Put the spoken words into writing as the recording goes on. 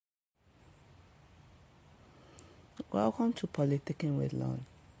Welcome to Politicking with Lon.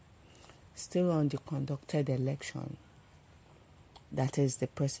 Still on the conducted election, that is the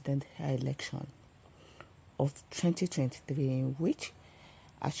presidential election of 2023, in which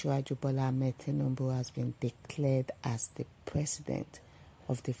Asiwaju Bola Ahmed Tinubu has been declared as the president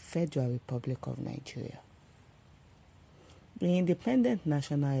of the Federal Republic of Nigeria. The Independent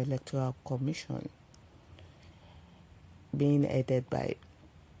National Electoral Commission, being headed by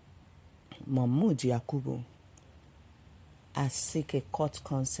Mahmood Yakubu, has seek a court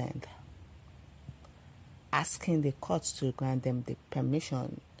consent, asking the courts to grant them the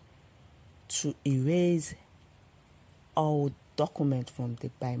permission to erase all documents from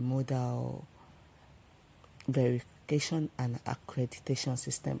the bimodal verification and accreditation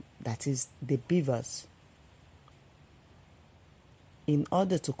system, that is the BVAS, in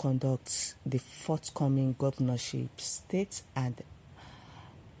order to conduct the forthcoming governorship, state and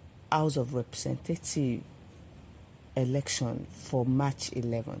House of Representatives election for March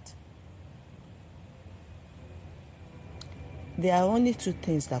 11th. There are only two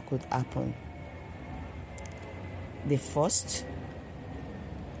things that could happen. The first,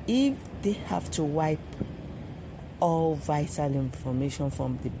 if they have to wipe all vital information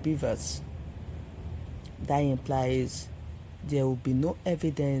from the BVAS, that implies there will be no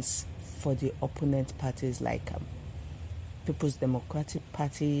evidence for the opponent parties like People's Democratic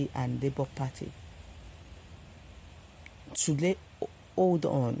Party and Labour Party to hold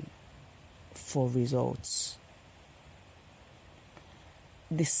on for results.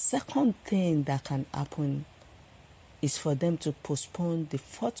 The second thing that can happen is for them to postpone the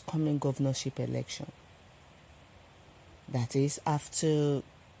forthcoming governorship election. That is, after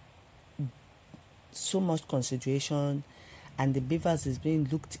so much consideration and the BVAS is being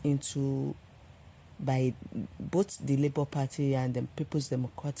looked into by both the Labour Party and the People's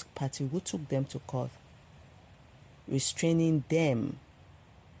Democratic Party, who took them to court, restraining them,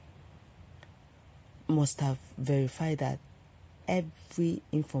 must have verified that every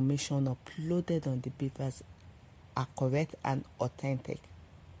information uploaded on the BVAS are correct and authentic.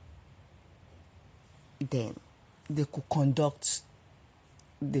 Then they could conduct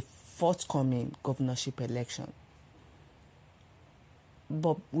the forthcoming governorship election.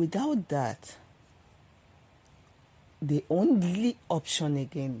 But without that, the only option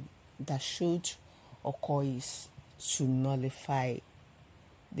again that should occur is to nullify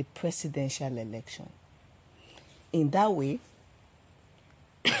the presidential election. In that way,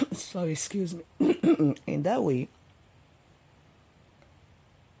 in that way,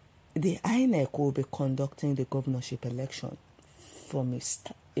 the INEC will be conducting the governorship election from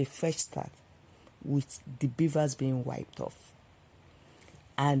a fresh start, with the BVAS being wiped off,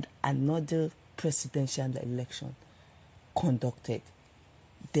 and another presidential election conducted.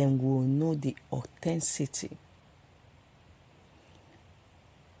 Then we'll know the authenticity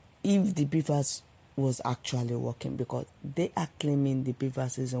if the BVAS was actually working, because they are claiming the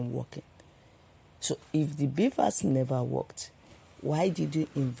BVAS isn't working. So if the BVAS never worked, why did you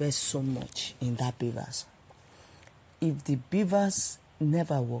invest so much in that BVAS? If the BVAS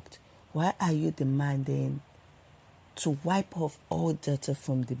never worked, why are you demanding to wipe off all data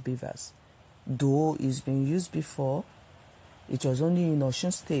from the BVAS? Though it's been used before, it was only in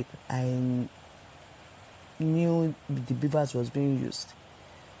Osun State I knew the BVAS was being used.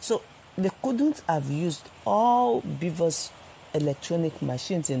 So they couldn't have used all BVAS electronic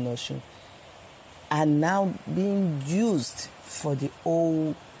machines in Osun and now being used for the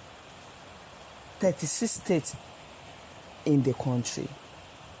whole 36 states in the country.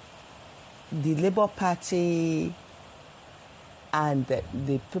 The Labour Party and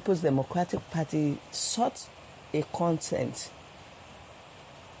the People's Democratic Party sought a consent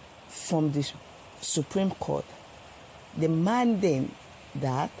from the Supreme Court demanding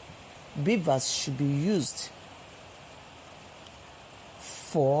that BVAS should be used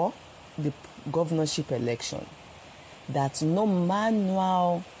for the governorship election, that no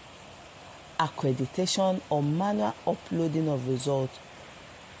manual accreditation or manual uploading of results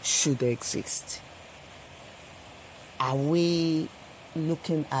should exist. Are we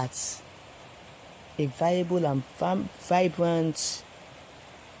looking at a viable and vibrant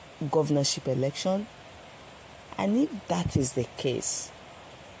governorship election? And if that is the case,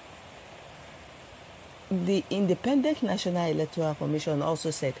 the Independent National Electoral Commission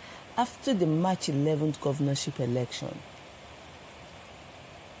also said after the March 11th governorship election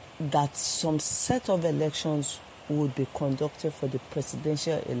that some set of elections would be conducted for the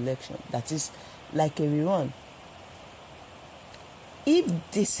presidential election, that is like a rerun. If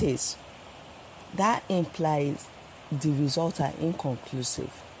this is, that implies the results are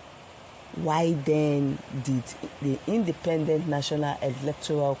inconclusive. why then did the Independent National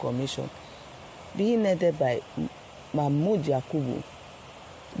Electoral Commission, being headed by Mahmood Yakubu,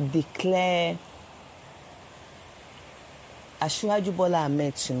 declare Asiwaju Bola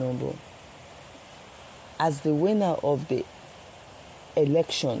Ahmed Tinubu as the winner of the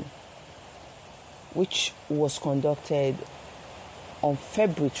election, which was conducted on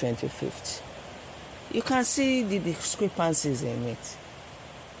February 25th. You can see the discrepancies in it.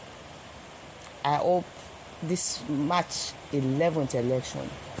 I hope this March 11th election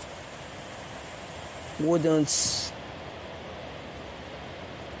wouldn't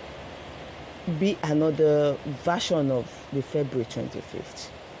be another version of the February 25th.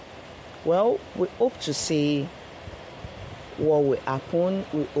 Well, we hope to see what will happen.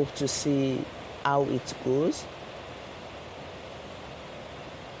 We hope to see how it goes.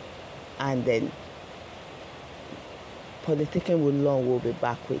 And then Politicking with Long will be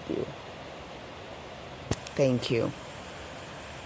back with you. Thank you.